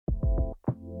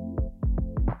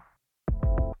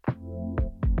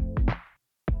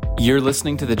You're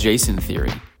listening to The Jason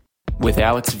Theory with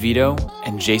Alex Vito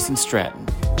and Jason Stratton.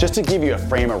 Just to give you a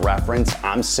frame of reference,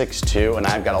 I'm 6'2", and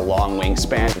I've got a long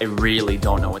wingspan. I really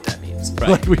don't know what that means. Right.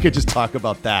 Like we could just talk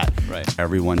about that. Right.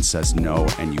 Everyone says no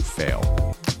and you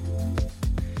fail.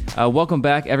 Welcome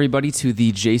back, everybody, to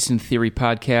the Jason Theory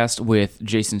podcast with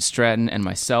Jason Stratton and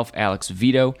myself, Alex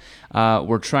Vito.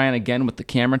 We're trying again with the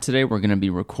camera today. We're going to be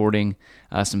recording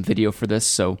some video for this,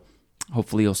 so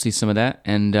hopefully you'll see some of that.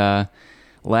 And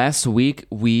last week,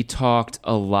 we talked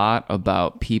a lot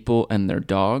about people and their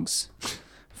dogs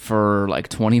for like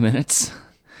 20 minutes.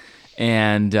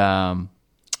 And I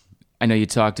know you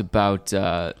talked about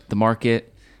the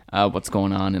market, what's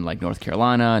going on in like North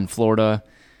Carolina and Florida,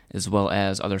 as well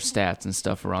as other stats and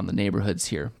stuff around the neighborhoods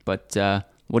here. But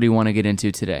what do you want to get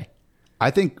into today? I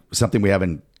think something we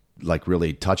haven't like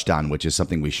really touched on, which is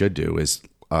something we should do, is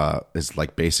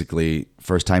like basically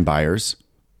first-time buyers.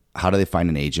 How do they find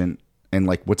an agent? And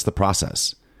like, what's the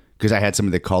process? Because I had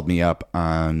somebody that called me up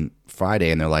on Friday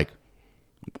and they're like,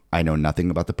 I know nothing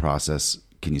about the process.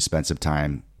 Can you spend some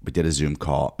time? We did a Zoom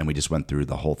call and we just went through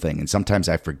the whole thing. And sometimes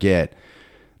I forget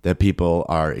that people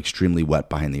are extremely wet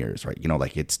behind the ears, right? You know,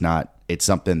 like it's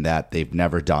something that they've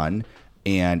never done,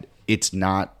 and it's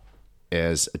not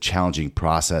as a challenging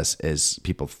process as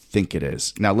people think it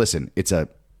is. Now, listen, it's a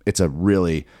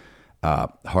really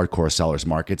hardcore seller's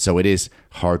market, so it is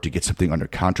hard to get something under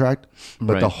contract,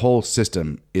 but the whole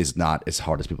system is not as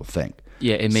hard as people think.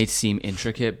 Yeah, it may seem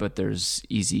intricate, but there's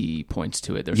easy points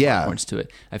to it. There's hard points to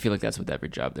it. I feel like that's with every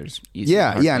job. There's easy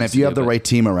hard points and if you have the right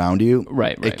team around you,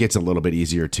 right. It gets a little bit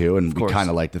easier too. And we kind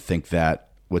of like to think that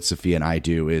what Sophia and I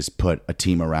do is put a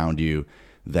team around you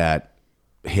that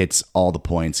hits all the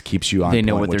points, keeps you on. They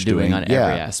know point, what they're doing on every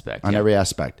aspect. On every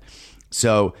aspect.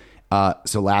 So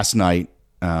last night,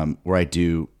 where I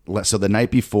do, so the night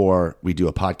before we do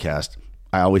a podcast,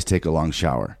 I always take a long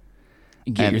shower.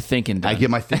 Get your thinking done. I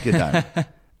get my thinking done.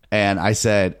 And I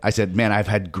said, man, I've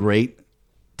had great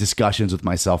discussions with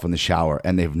myself in the shower,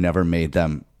 and they've never made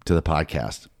them to the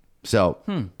podcast. So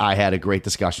I had a great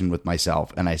discussion with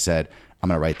myself, and I said, I'm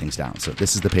going to write things down. So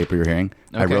this is the paper you're hearing.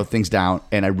 Okay. I wrote things down,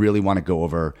 and I really want to go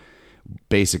over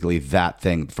basically that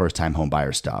thing, first-time home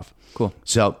buyer stuff. Cool.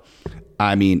 So,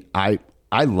 I mean, I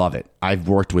love it. I've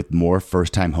worked with more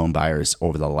first-time home buyers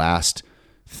over the last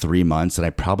 3 months than I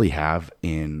probably have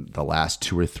in the last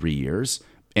 2 or 3 years.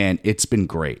 And it's been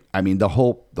great. I mean, the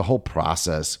whole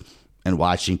process and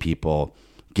watching people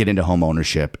get into home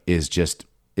ownership is just,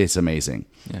 it's amazing.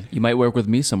 Yeah. You might work with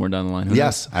me somewhere down the line. Who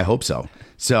knows? I hope so.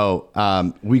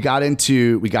 So we got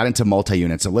into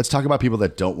multi-units. So let's talk about people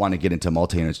that don't want to get into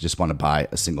multi-units, just want to buy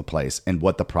a single place and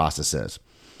what the process is.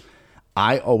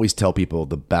 I always tell people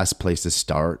the best place to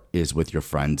start is with your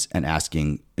friends and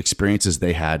asking experiences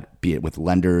they had, be it with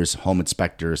lenders, home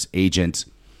inspectors, agents.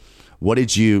 What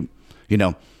did who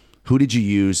did you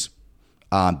use?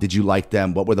 Did you like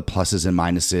them? What were the pluses and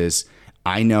minuses?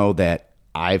 I know that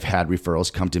I've had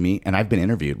referrals come to me and I've been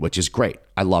interviewed, which is great.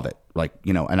 I love it.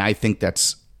 And I think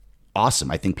that's awesome.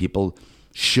 I think people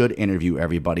should interview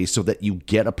everybody so that you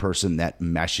get a person that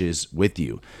meshes with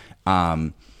you.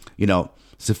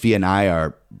 Sophia and I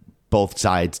are both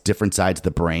sides, different sides of the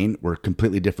brain. We're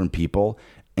completely different people.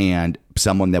 And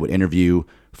someone that would interview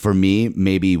for me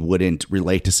maybe wouldn't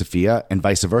relate to Sophia, and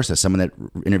vice versa. Someone that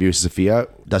interviews Sophia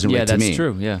doesn't relate to me. Yeah, that's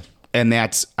true. Yeah. And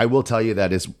I will tell you,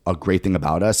 that is a great thing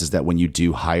about us, is that when you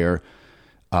do hire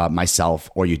myself,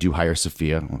 or you do hire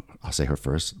Sophia, I'll say her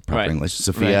first, proper English,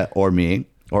 Sophia or me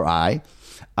or I,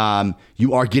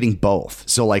 you are getting both.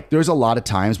 So like, there's a lot of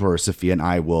times where Sophia and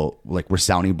I will, like, we're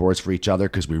sounding boards for each other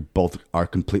because we both are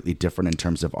completely different in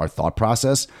terms of our thought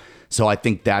process. So I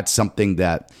think that's something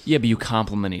that... Yeah, but you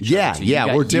complement each other.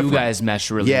 Yeah, we're different. You guys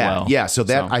mesh really well. Yeah, so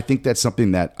I think that's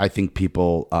something that I think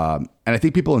people... and I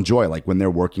think people enjoy, like, when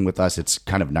they're working with us, it's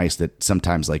kind of nice that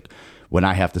sometimes, like, when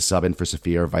I have to sub in for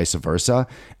Sophia or vice versa,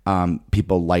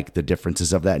 people like the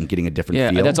differences of that and getting a different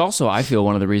feel. Yeah, that's also, I feel,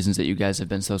 one of the reasons that you guys have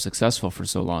been so successful for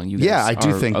so long. You guys I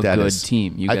do think that is a good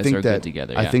team. You guys are good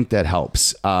together. I think that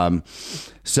helps.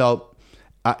 So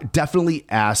definitely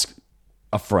ask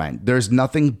a friend. There's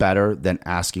nothing better than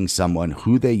asking someone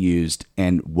who they used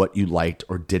and what you liked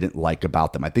or didn't like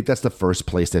about them. I think that's the first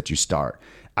place that you start.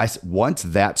 Once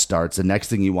that starts, the next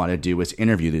thing you want to do is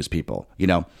interview these people.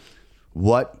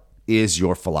 What is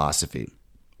your philosophy?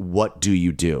 What do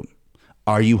you do?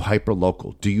 Are you hyper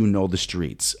local? Do you know the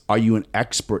streets? Are you an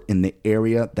expert in the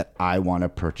area that I want to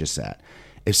purchase at?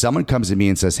 If someone comes to me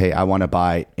and says, hey, I want to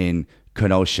buy in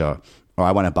Kenosha, or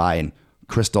I want to buy in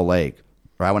Crystal Lake,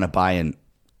 or I want to buy in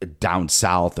down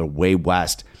south or way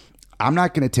west, I'm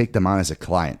not going to take them on as a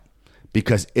client,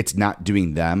 because it's not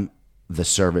doing them the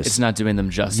service. It's not doing them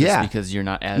justice because you're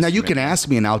not as now you can ask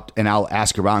me and I'll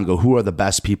ask around and go, who are the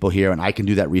best people here, and I can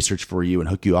do that research for you and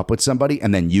hook you up with somebody,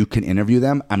 and then you can interview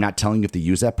them. I'm not telling you if to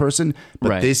use that person,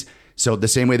 but so the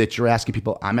same way that you're asking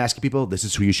people, I'm asking people, this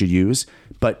is who you should use,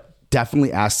 but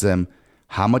definitely ask them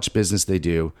how much business they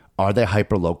do. Are they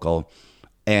hyper local?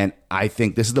 And I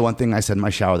think this is the one thing I said in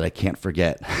my shower that I can't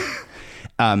forget.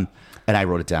 And I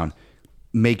wrote it down.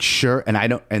 Make sure,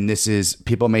 and this is,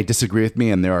 people may disagree with me,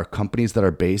 and there are companies that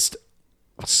are based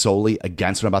solely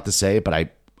against what I'm about to say, but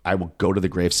I will go to the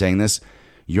grave saying this.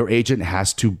 Your agent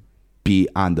has to be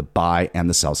on the buy and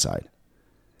the sell side.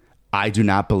 I do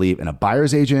not believe in a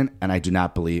buyer's agent, and I do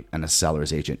not believe in a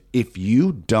seller's agent. If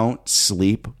you don't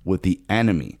sleep with the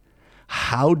enemy,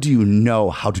 how do you know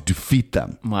how to defeat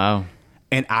them? Wow.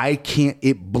 And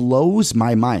it blows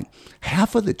my mind.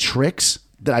 Half of the tricks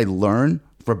that I learn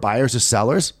for buyers or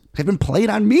sellers have been played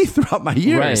on me throughout my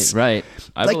years. Right.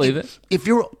 I believe it. If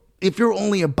you're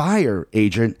only a buyer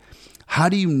agent, how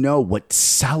do you know what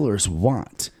sellers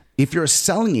want? If you're a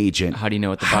selling agent, how do you know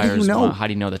what the buyers want? How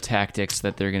do you know the tactics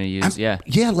that they're going to use? You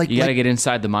got to get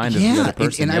inside the mind of the other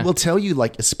person. And I will tell you,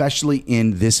 especially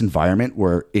in this environment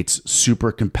where it's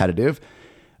super competitive,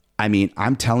 I mean,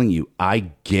 I'm telling you,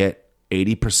 I get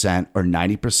 80% or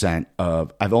 90%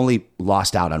 of, I've only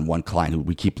lost out on one client who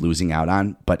we keep losing out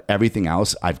on, but everything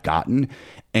else I've gotten.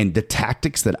 And the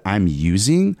tactics that I'm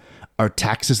using are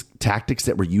tactics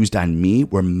that were used on me,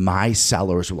 where my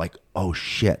sellers were like, oh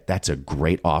shit, that's a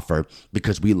great offer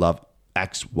because we love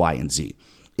X, Y, and Z.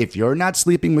 If you're not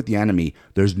sleeping with the enemy,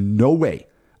 there's no way,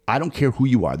 I don't care who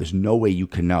you are, there's no way you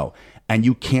can know. And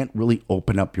you can't really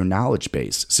open up your knowledge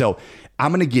base. So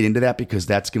I'm going to get into that because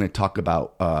that's going to talk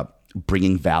about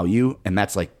bringing value. And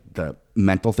that's like the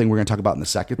mental thing we're going to talk about in the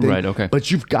second thing. Right, okay.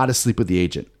 But you've got to sleep with the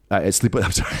agent. I'm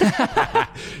sorry.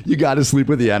 You got to sleep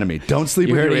with the enemy. Don't sleep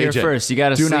with your agent. First. You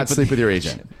got to sleep with your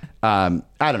agent. I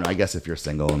don't know. I guess if you're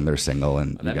single and they're single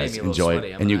and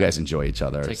you guys enjoy each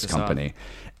other's company.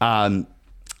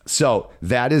 So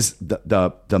that is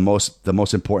the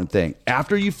most important thing.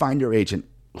 After you find your agent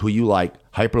who you like,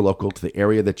 hyper local to the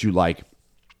area that you like,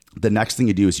 the next thing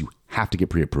you do is you have to get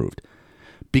pre-approved,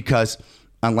 because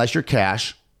unless you're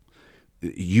cash,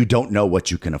 you don't know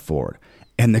what you can afford.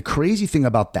 And the crazy thing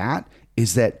about that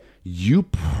is that you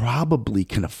probably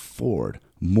can afford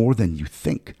more than you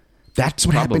think. That's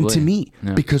what happened to me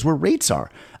because where rates are.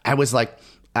 I was like,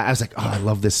 oh, I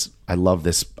love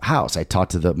this house. I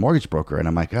talked to the mortgage broker and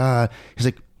I'm like, he's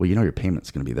like, well, your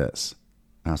payment's going to be this.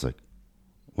 And I was like,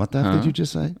 what the heck did you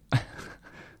just say?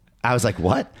 I was like,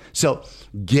 what? So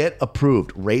get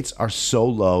approved. Rates are so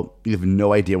low, you have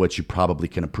no idea what you probably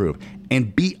can approve.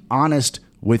 And be honest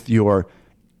with your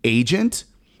agent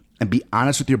and be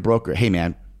honest with your broker. Hey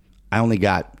man, I only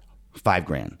got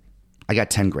 $5,000. I got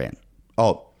 $10,000.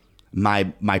 Oh, my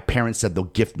parents said they'll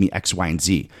gift me X, Y, and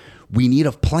Z. We need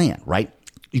a plan, right?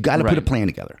 You got to put a plan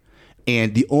together.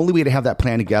 And the only way to have that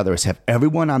plan together is have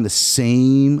everyone on the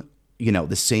same,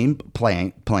 the same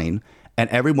plane, and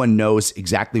everyone knows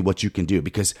exactly what you can do,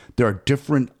 because there are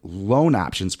different loan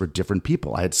options for different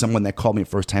people. I had someone that called me, a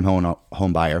first-time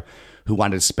home buyer, who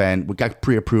wanted to spend, we got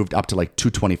pre-approved up to like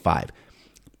 $225.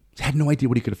 Had no idea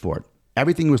what he could afford.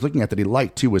 Everything he was looking at that he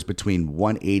liked too was between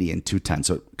 $180 and $210.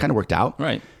 So it kind of worked out.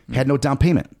 Right. Had no down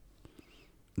payment.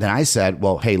 Then I said,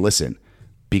 well, hey, listen,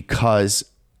 because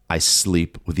I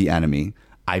sleep with the enemy,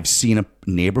 I've seen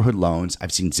neighborhood loans,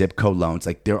 I've seen zip code loans.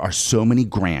 Like, there are so many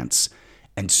grants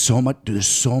and there's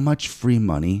so much free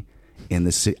money in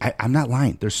the city. I'm not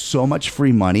lying. There's so much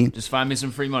free money. Just find me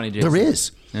some free money, Jason. There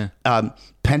is. Yeah.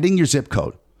 Pending your zip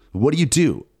code. What do you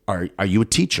do? Are you a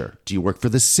teacher? Do you work for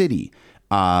the city?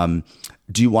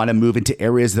 Do you want to move into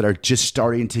areas that are just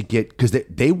starting to get, because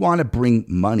they want to bring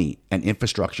money and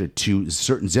infrastructure to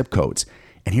certain zip codes.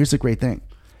 And here's the great thing.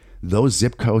 Those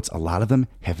zip codes, a lot of them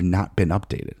have not been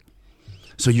updated.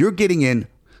 So you're getting in,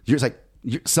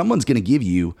 someone's going to give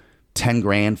you $10,000,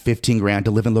 $15,000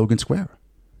 to live in Logan Square,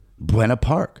 Buena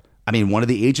Park. I mean, one of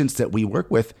the agents that we work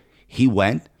with, he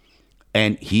went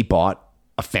and he bought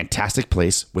a fantastic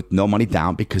place with no money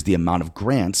down because the amount of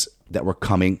grants that were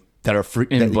coming that are free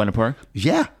in Buena Park.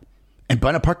 Yeah. And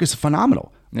Buena Park is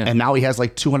phenomenal. Yeah. And now he has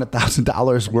like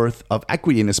 $200,000 worth of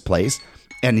equity in his place,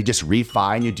 and he just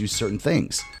refi and you do certain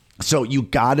things. So you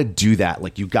got to do that.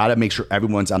 Like, you got to make sure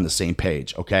everyone's on the same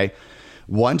page. Okay.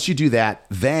 Once you do that,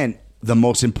 then the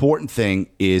most important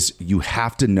thing is you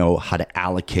have to know how to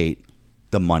allocate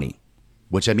the money.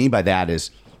 Which I mean by that is,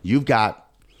 you've got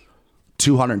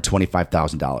 $225,000,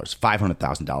 $500,000,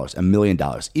 $1 million.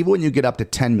 Even when you get up to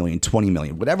 10 million, 20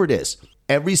 million, whatever it is,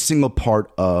 every single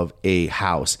part of a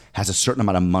house has a certain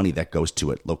amount of money that goes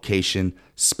to it. Location,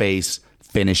 space,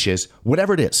 finishes,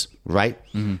 whatever it is, right?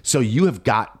 So you have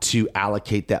got to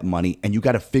allocate that money, and you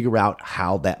got to figure out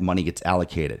how that money gets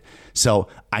allocated. So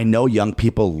I know young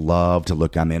people love to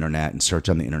look on the internet and search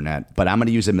on the internet, but I'm going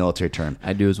to use a military term.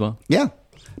 I do as well. Yeah.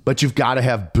 But you've got to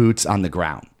have boots on the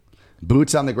ground.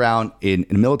 Boots on the ground in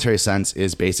a military sense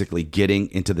is basically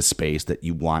getting into the space that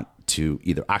you want to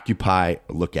either occupy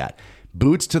or look at.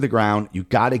 Boots to the ground. You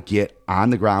got to get on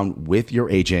the ground with your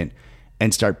agent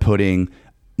and start putting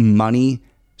money,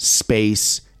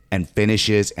 space, and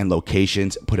finishes and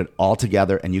locations, put it all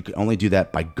together. And you can only do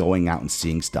that by going out and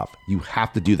seeing stuff. You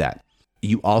have to do that.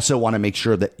 You also want to make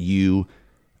sure that you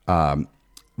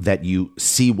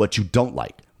see what you don't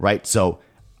like, right? So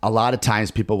a lot of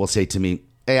times people will say to me,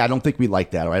 hey, I don't think we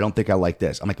like that, or I don't think I like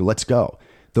this. I'm like, let's go.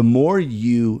 The more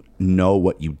you know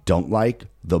what you don't like,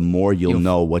 the more you'll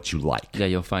know what you like. Yeah,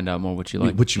 you'll find out more what you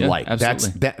like. What you like.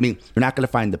 Absolutely. I mean, you're not going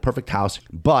to find the perfect house,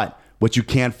 but what you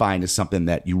can find is something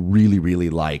that you really, really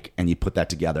like, and you put that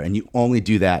together. And you only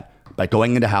do that by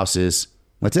going into houses.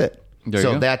 That's it.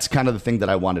 So that's kind of the thing that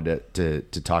I wanted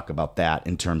to talk about, that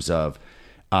in terms of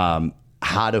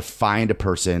how to find a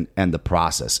person and the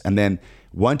process. And then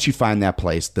once you find that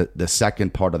place, the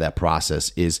second part of that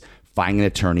process is finding an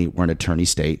attorney. We're an attorney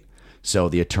state. So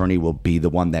the attorney will be the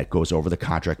one that goes over the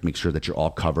contract, make sure that you're all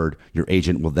covered. Your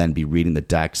agent will then be reading the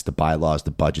decks, the bylaws,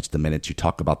 the budgets, the minutes. You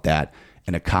talk about that.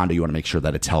 In a condo, you want to make sure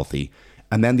that it's healthy.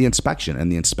 And then the inspection.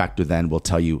 And the inspector then will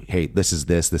tell you, hey, this is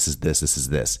this, this is this, this is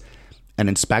this. An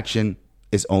inspection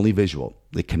is only visual.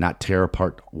 They cannot tear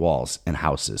apart walls and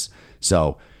houses.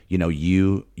 So,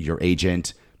 your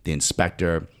agent, the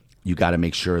inspector, you got to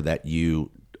make sure that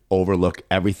you overlook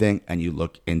everything and you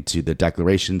look into the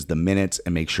declarations, the minutes,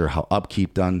 and make sure how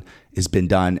upkeep has been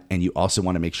done. And you also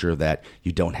want to make sure that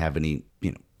you don't have any,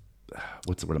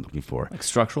 what's the word I'm looking for? Like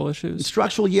structural issues?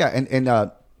 Structural, yeah.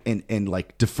 And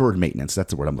like deferred maintenance.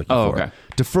 That's the word I'm looking for. Okay.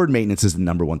 Deferred maintenance is the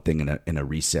number one thing in a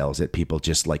resale, is that people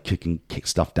just like kick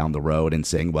stuff down the road and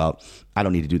saying, well, I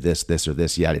don't need to do this, this, or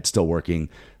this yet. It's still working.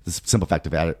 The simple fact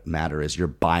of the matter is you're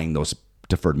buying those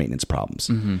deferred maintenance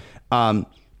problems.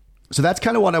 So that's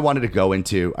kind of what I wanted to go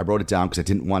into. I wrote it down because I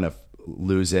didn't want to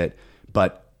lose it.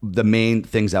 But the main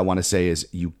things I want to say is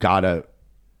you got to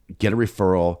get a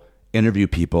referral, interview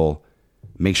people,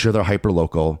 make sure they're hyper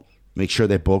local, make sure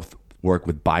they both work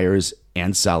with buyers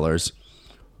and sellers.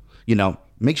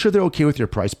 Make sure they're okay with your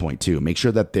price point too. Make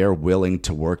sure that they're willing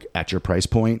to work at your price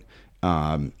point.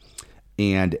 And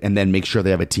then make sure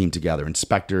they have a team together,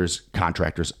 inspectors,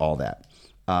 contractors, all that.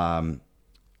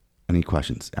 Any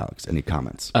questions, Alex? Any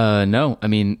comments? No. I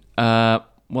mean,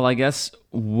 well, I guess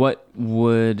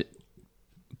could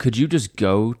you just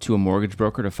go to a mortgage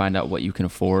broker to find out what you can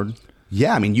afford?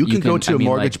 Yeah, I mean, you can go to a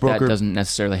mortgage broker. That doesn't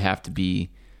necessarily have to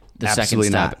be the Absolutely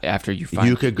second step not. after you find.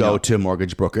 You could go to a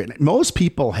mortgage broker. Most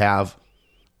people have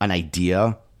an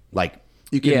idea, like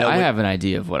you can. Yeah, I have an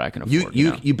idea of what I can afford.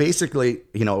 You basically,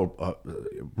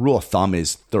 rule of thumb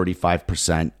is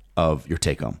 35% of your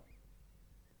take home.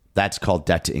 That's called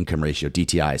debt to income ratio,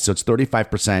 DTI. So it's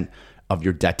 35% of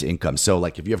your debt to income. So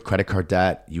like if you have credit card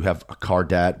debt, you have a car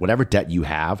debt, whatever debt you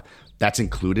have, that's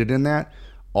included in that.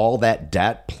 All that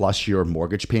debt plus your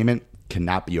mortgage payment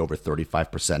cannot be over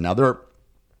 35%. Now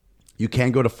you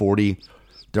can go to 40.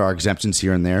 There are exemptions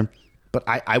here and there, but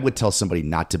I would tell somebody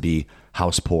not to be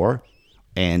house poor.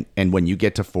 And when you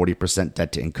get to 40%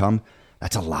 debt to income,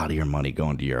 that's a lot of your money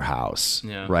going to your house,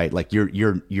 right? Like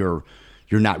you're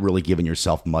not really giving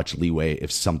yourself much leeway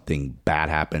if something bad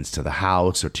happens to the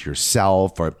house or to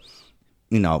yourself, or,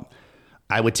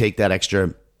 I would take that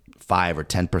extra 5 or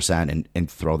 10%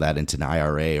 and throw that into an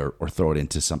IRA or throw it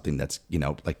into something that's,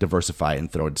 like diversify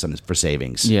and throw it something for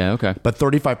savings. Yeah. Okay. But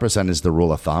 35% is the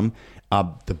rule of thumb.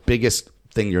 The biggest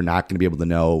thing you're not going to be able to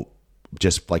know,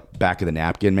 just like back of the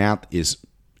napkin math, is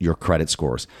your credit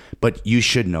scores, but you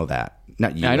should know that.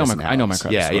 Not you. I know my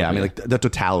credit yeah, score. Yeah. I mean, like the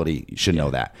totality, you should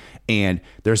know that. And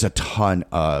there's a ton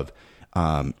of,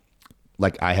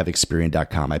 like I have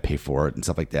Experian.com, I pay for it and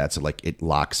stuff like that. So like it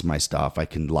locks my stuff. I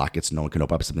can lock it so no one can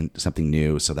open up something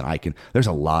new, so that I can, there's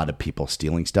a lot of people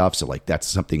stealing stuff. So like that's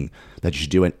something that you should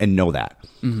do and know that.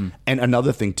 Mm-hmm. And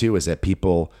another thing too, is that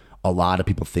a lot of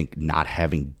people think not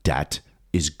having debt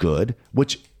is good,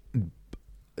 which,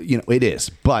 it is.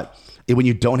 But when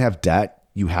you don't have debt,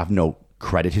 you have no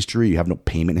credit history, you have no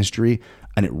payment history,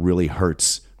 and it really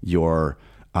hurts your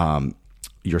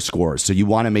scores. So you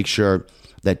want to make sure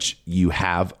that you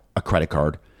have a credit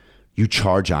card, you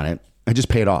charge on it, and just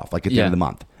pay it off like at the end of the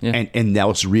month. Yeah. And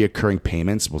those reoccurring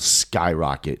payments will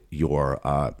skyrocket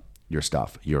your your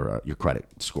stuff, your credit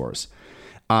scores.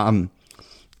 All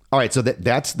right, so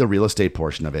that's the real estate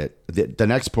portion of it. The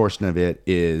next portion of it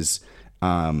is,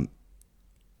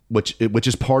 which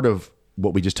is part of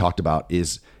what we just talked about,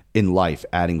 is in life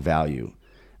adding value.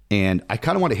 And I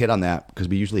kind of want to hit on that because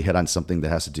we usually hit on something that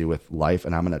has to do with life,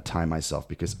 and I'm going to time myself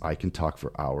because I can talk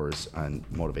for hours on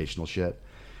motivational shit.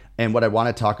 And what I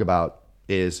want to talk about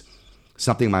is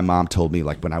something my mom told me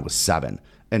like when I was 7.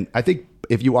 And I think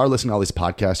if you are listening to all these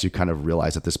podcasts, you kind of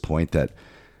realize at this point that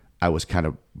I was kind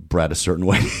of bred a certain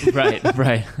way.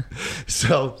 Right.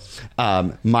 So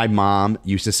my mom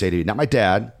used to say to me, not my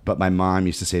dad, but my mom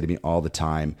used to say to me all the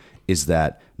time, is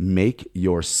that make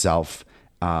yourself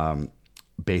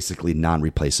basically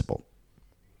non-replaceable.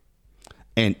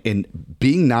 And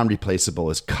being non-replaceable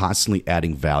is constantly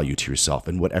adding value to yourself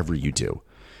in whatever you do.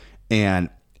 And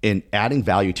adding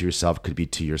value to yourself could be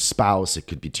to your spouse, it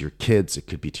could be to your kids, it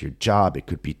could be to your job, it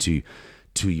could be to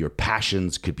your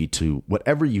passions, could be to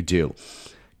whatever you do.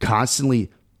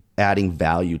 Constantly adding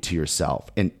value to yourself.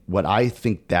 And what I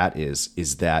think that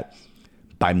is that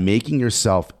by making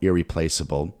yourself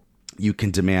irreplaceable, you can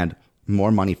demand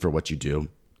more money for what you do.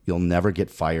 You'll never get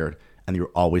fired, and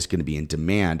you're always going to be in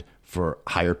demand for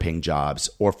higher paying jobs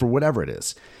or for whatever it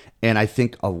is. And I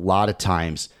think a lot of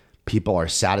times people are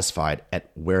satisfied at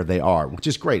where they are, which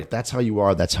is great. If that's how you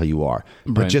are, that's how you are.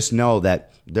 But just know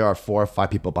that there are 4 or 5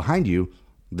 people behind you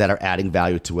that are adding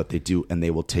value to what they do, and they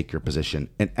will take your position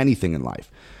in anything in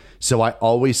life. So I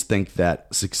always think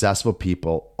that successful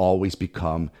people always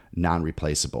become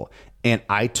non-replaceable. And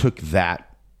I took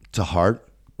that to heart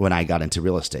when I got into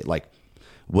real estate. Like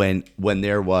when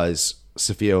there was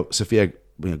Sophia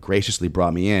graciously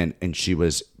brought me in, and she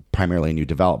was primarily in new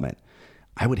development.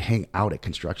 I would hang out at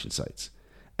construction sites,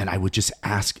 and I would just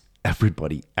ask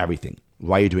everybody everything.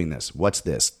 Why are you doing this? What's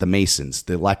this? The masons,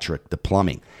 the electric, the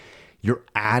plumbing. You're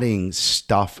adding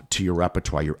stuff to your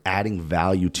repertoire. You're adding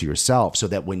value to yourself so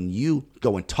that when you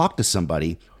go and talk to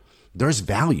somebody, there's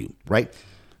value, right?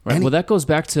 Right. Well, that goes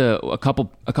back to a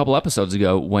couple episodes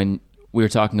ago when we were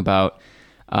talking about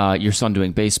your son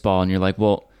doing baseball, and you're like,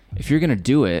 well, if you're going to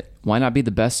do it, why not be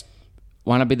the best?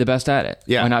 Why not be the best at it?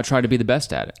 Yeah. Why not try to be the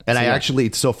best at it? And so, actually,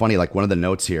 it's so funny. Like one of the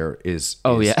notes here is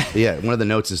one of the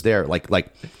notes is there. Like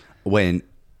when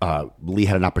Lee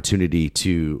had an opportunity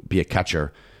to be a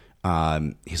catcher,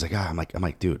 he's like, I'm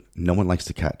like, dude, no one likes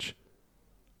to catch.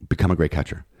 Become a great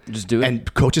catcher. Just do it.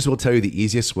 And coaches will tell you the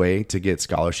easiest way to get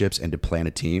scholarships and to play on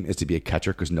a team is to be a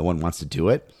catcher because no one wants to do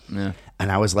it. Yeah.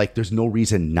 And I was like, there's no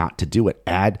reason not to do it.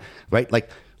 Right? Like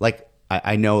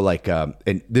I know,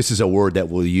 and this is a word that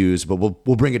we'll use, but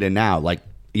we'll bring it in now. Like,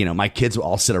 my kids will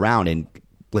all sit around and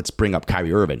let's bring up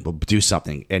Kyrie Irving. We'll do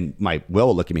something. And my Will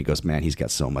will look at me and goes, man, he's got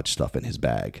so much stuff in his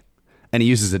bag. And he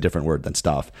uses a different word than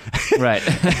stuff. Right.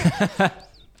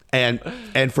 And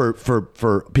for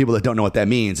people that don't know what that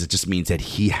means, it just means that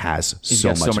he has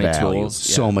so much value,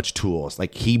 so much tools.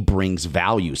 Like he brings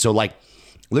value. So like,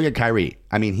 look at Kyrie.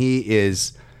 I mean, he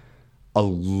is a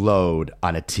load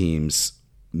on a team's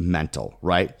mental,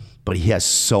 right? But he has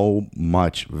so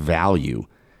much value.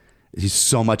 He's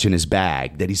so much in his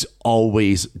bag that he's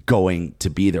always going to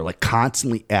be there. Like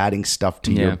constantly adding stuff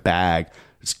to your bag,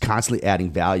 constantly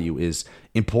adding value is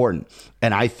important.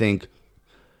 And I think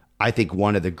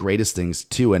one of the greatest things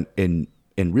too in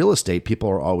real estate, people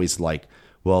are always like,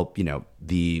 well,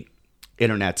 the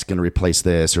internet's going to replace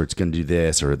this, or it's going to do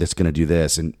this, or it's going to do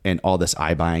this, and all this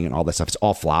iBuying and all that stuff. It's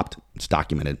all flopped. It's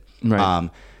documented. Right.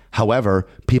 However,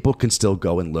 people can still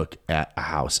go and look at a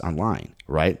house online,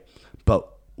 right? But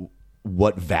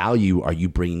what value are you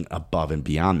bringing above and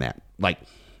beyond that? Like,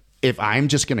 if I'm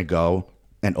just going to go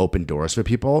and open doors for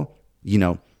people, you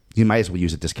might as well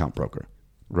use a discount broker,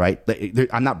 right?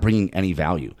 I'm not bringing any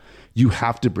value. You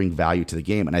have to bring value to the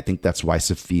game. And I think that's why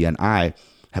Sophia and I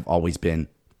have always been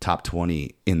top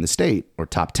 20 in the state or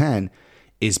top 10,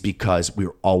 is because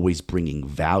we're always bringing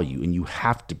value, and you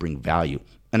have to bring value.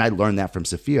 And I learned that from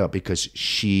Sophia because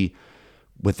she,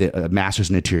 with a master's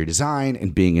in interior design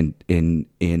and being in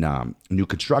new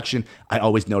construction, I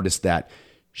always noticed that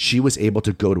she was able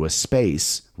to go to a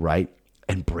space, right,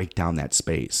 and break down that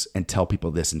space and tell people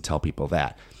this and tell people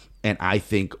that. And I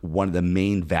think one of the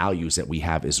main values that we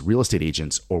have as real estate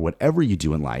agents, or whatever you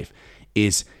do in life,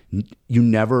 is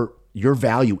your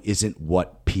value isn't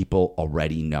what people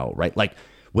already know, right? Like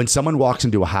when someone walks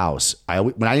into a house,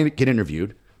 when I get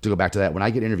interviewed, to go back to that, when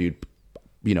I get interviewed,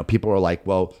 people are like,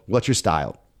 well, what's your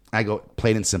style? I go,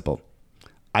 plain and simple.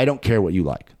 I don't care what you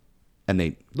like. And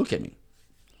they look at me.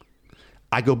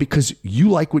 I go, because you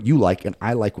like what you like and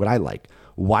I like what I like.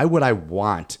 Why would I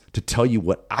want to tell you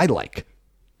what I like?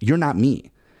 You're not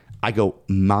me. I go,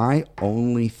 my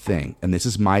only thing, and this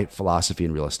is my philosophy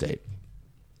in real estate,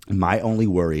 my only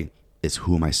worry is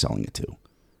who am I selling it to?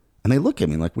 And they look at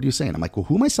me like, what are you saying? I'm like, well,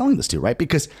 who am I selling this to, right?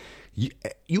 Because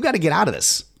you got to get out of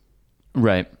this.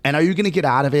 Right. And are you going to get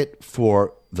out of it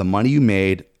for the money you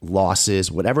made,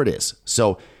 losses, whatever it is?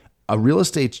 So a real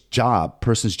estate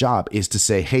person's job is to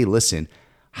say, hey, listen,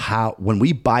 when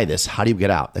we buy this, how do you get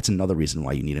out? That's another reason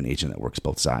why you need an agent that works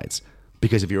both sides.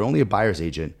 Because if you're only a buyer's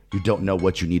agent, you don't know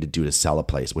what you need to do to sell a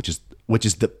place, which is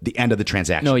the end of the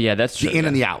transaction. No, yeah, that's true. The in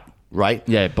and the out, right?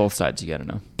 Yeah, both sides you got to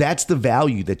know. That's the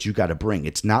value that you got to bring.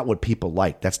 It's not what people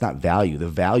like. That's not value. The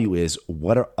value is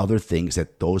what are other things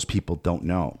that those people don't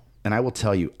know. And I will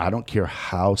tell you, I don't care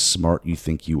how smart you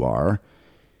think you are,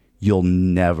 you'll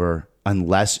never,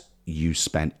 unless you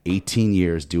spend 18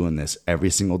 years doing this every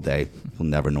single day, you'll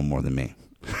never know more than me.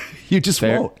 You just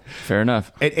won't. Fair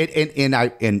enough. And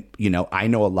I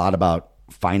know a lot about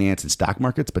finance and stock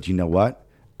markets, but you know what?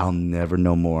 I'll never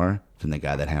know more than the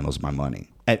guy that handles my money.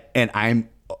 And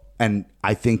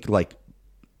I think like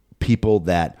people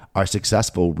that are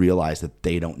successful realize that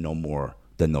they don't know more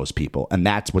than those people, and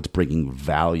that's what's bringing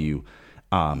value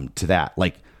to that.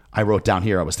 Like I wrote down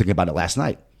here, I was thinking about it last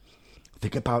night.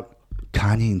 Think about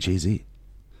Kanye and Jay-Z,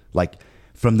 like.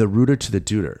 From the rooter to the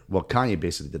duder. Well, Kanye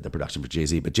basically did the production for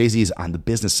Jay-Z, but Jay-Z is on the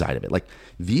business side of it. Like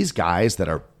these guys that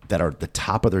are the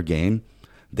top of their game,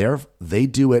 they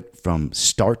do it from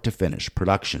start to finish.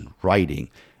 Production,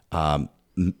 writing,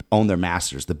 own their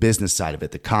masters, the business side of it,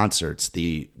 the concerts,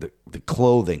 the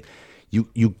clothing.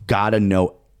 You got to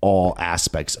know all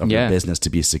aspects of your business to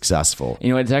be successful.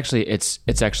 You know, it's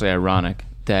actually ironic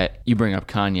that you bring up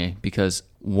Kanye, because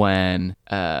when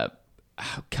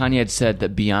Kanye had said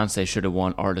that Beyonce should have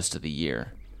won Artist of the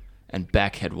Year, and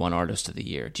Beck had won Artist of the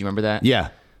Year. Do you remember that? Yeah.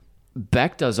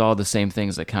 Beck does all the same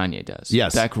things that Kanye does.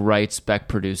 Yes. Beck writes, Beck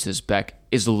produces, Beck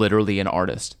is literally an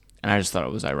artist. And I just thought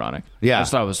it was ironic. Yeah. I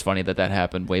just thought it was funny that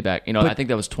happened way back. You know, I think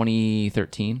that was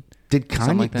 2013. Did Kanye?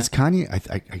 Something like that. Does Kanye?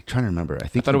 I'm trying to remember. I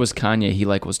thought it was Kanye. He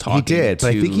was talking. He did, but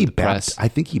I think he press. I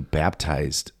think he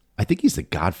baptized. I think he's the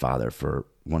godfather for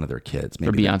one of their kids.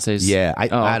 Maybe for Beyonce's. Yeah, I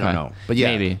don't okay. know, but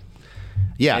yeah, maybe.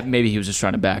 Yeah, maybe he was just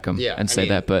trying to back him and say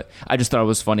that. But I just thought it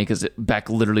was funny because Beck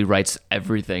literally writes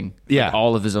everything. Yeah, like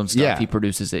all of his own stuff. Yeah. He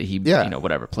produces it. He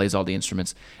whatever, plays all the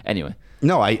instruments. Anyway.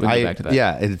 No, back to that.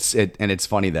 Yeah, it's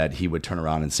funny that he would turn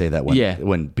around and say that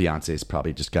when Beyonce's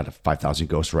probably just got 5,000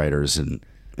 ghostwriters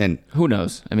and who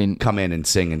knows? I mean, come in and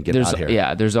sing and get out of here.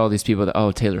 Yeah, there's all these people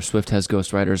that Taylor Swift has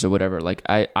ghostwriters or whatever. Like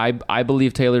I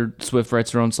believe Taylor Swift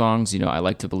writes her own songs. You know, I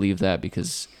like to believe that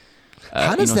because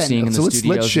how does that? Seeing in so the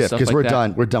let's shift because like we're that.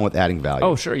 done. We're done with adding value.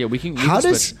 Oh sure, yeah, we can. How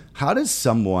does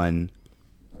someone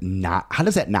not? How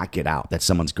does that not get out that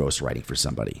someone's ghostwriting for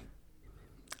somebody?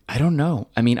 I don't know.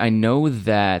 I mean, I know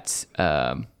that.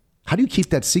 How do you keep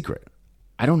that secret?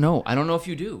 I don't know. I don't know if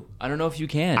you do. I don't know if you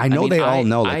can. I know they all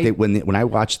know. Like when I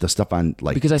watch the stuff on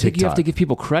like because I TikTok, think you have to give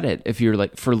people credit if you're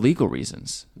like for legal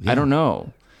reasons. Yeah. I don't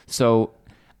know. So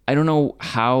I don't know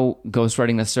how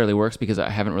ghostwriting necessarily works because I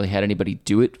haven't really had anybody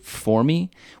do it for me.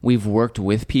 We've worked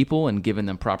with people and given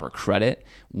them proper credit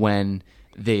when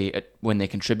they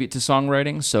contribute to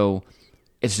songwriting. So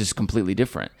it's just completely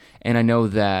different. And I know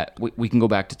that we can go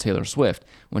back to Taylor Swift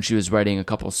when she was writing a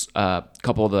couple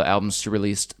of the albums she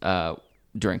released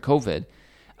during COVID.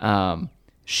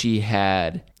 She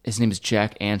had, his name is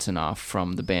Jack Antonoff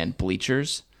from the band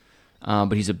Bleachers,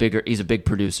 but he's a big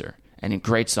producer and a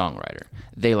great songwriter.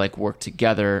 They like work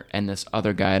together, and this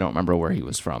other guy, I don't remember where he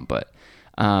was from, but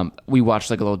we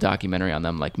watched like a little documentary on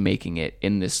them like making it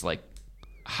in this like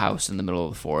house in the middle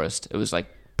of the forest. It was like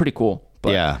pretty cool.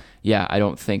 But yeah, I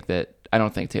don't think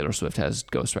Taylor Swift has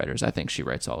ghostwriters. I think she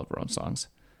writes all of her own songs.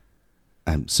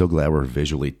 I'm so glad we're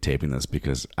visually taping this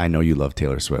because I know you love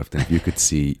Taylor Swift, and if you could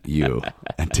see you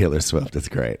and Taylor Swift, it's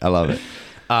great. I love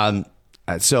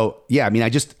it. So yeah, I mean,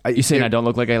 you saying I don't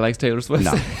look like I like Taylor Swift?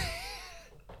 No,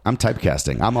 I'm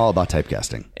typecasting. I'm all about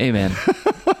typecasting. Hey man,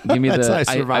 give me the.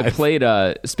 I played.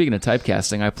 Speaking of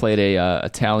typecasting, I played a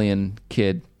Italian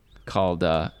kid called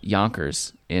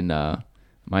Yonkers in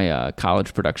my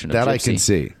college production of that Gypsy.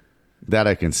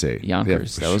 I can see.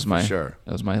 Yonkers. Yeah, that was my sure.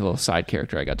 That was my little side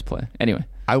character I got to play. Anyway,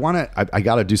 I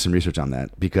got to do some research on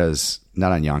that because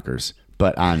not on Yonkers,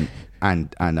 but on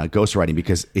ghostwriting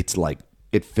because it's like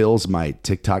it fills my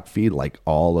TikTok feed like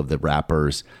all of the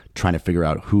rappers trying to figure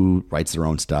out who writes their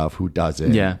own stuff, who does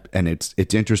it. Yeah, and it's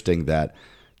interesting that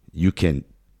you can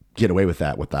get away with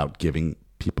that without giving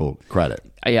people credit.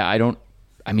 Yeah,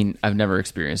 I've never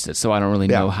experienced it, so I don't really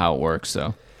know how it works.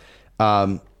 So,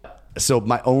 So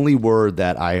my only word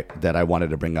that I wanted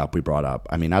to bring up, we brought up.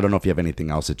 I mean, I don't know if you have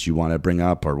anything else that you want to bring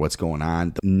up or what's going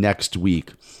on. Next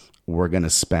week, we're going to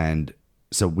spend.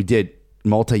 So we did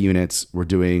multi-units. We're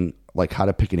doing like how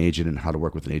to pick an agent and how to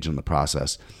work with an agent in the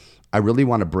process. I really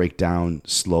want to break down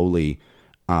slowly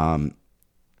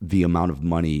the amount of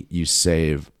money you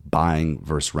save buying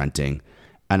versus renting.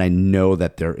 And I know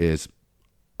that there is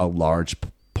a large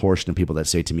portion of people that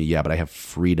say to me, yeah, but I have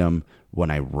freedom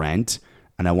when I rent.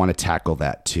 And I want to tackle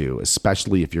that too,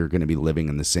 especially if you're going to be living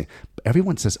in the same.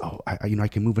 Everyone says, oh, I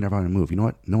can move whenever I want to move. You know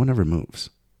what? No one ever moves.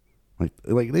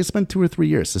 Like they spend 2 or 3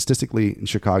 years. Statistically, in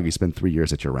Chicago, you spend 3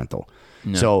 years at your rental.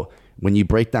 No. So when you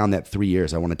break down that 3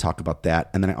 years, I want to talk about that.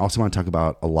 And then I also want to talk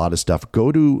about a lot of stuff.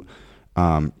 Go to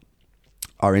our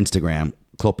Instagram,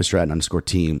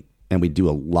 @Stratton_team, and we do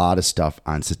a lot of stuff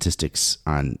on statistics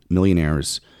on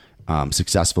millionaires,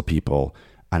 successful people.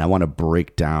 And I want to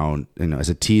break down, as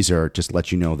a teaser, just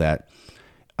let you know that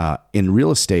in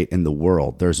real estate in the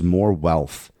world, there's more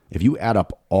wealth. If you add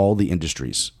up all the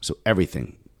industries, so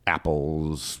everything,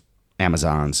 Apples,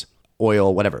 Amazons,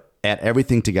 oil, whatever, add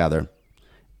everything together,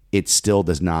 it still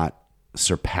does not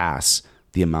surpass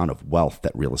the amount of wealth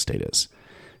that real estate is.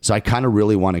 So I kind of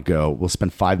really want to go, we'll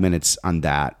spend 5 minutes on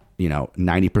that.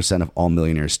 90% of all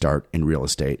millionaires start in real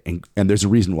estate. And there's a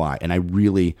reason why. And I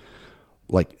really,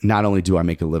 not only do I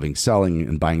make a living selling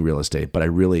and buying real estate, but I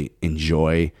really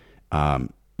enjoy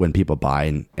when people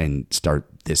buy and start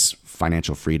this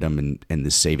financial freedom and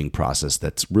this saving process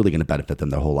that's really going to benefit them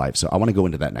their whole life. So I want to go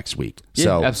into that next week. Yeah,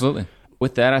 so, absolutely.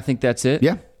 With that, I think that's it.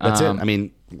 Yeah, that's it. I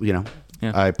mean,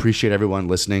 I appreciate everyone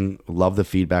listening. Love the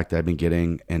feedback that I've been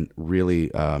getting. And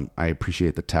really, I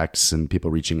appreciate the texts and people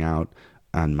reaching out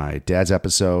on my dad's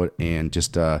episode and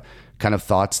just kind of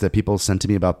thoughts that people sent to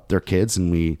me about their kids.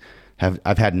 And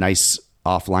I've had nice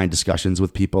offline discussions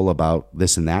with people about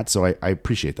this and that. So I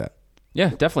appreciate that. Yeah,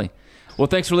 definitely. Well,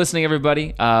 thanks for listening,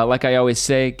 everybody. Like I always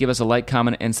say, give us a like,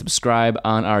 comment, and subscribe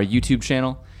on our YouTube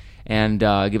channel. And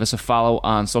give us a follow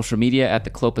on social media at the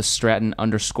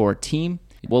 @Stratton_team.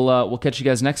 We'll catch you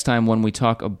guys next time when we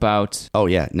talk about... Oh,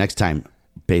 yeah. Next time,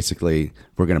 basically,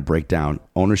 we're going to break down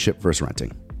ownership versus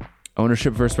renting.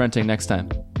 Ownership versus renting next time.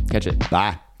 Catch it.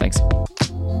 Bye. Thanks.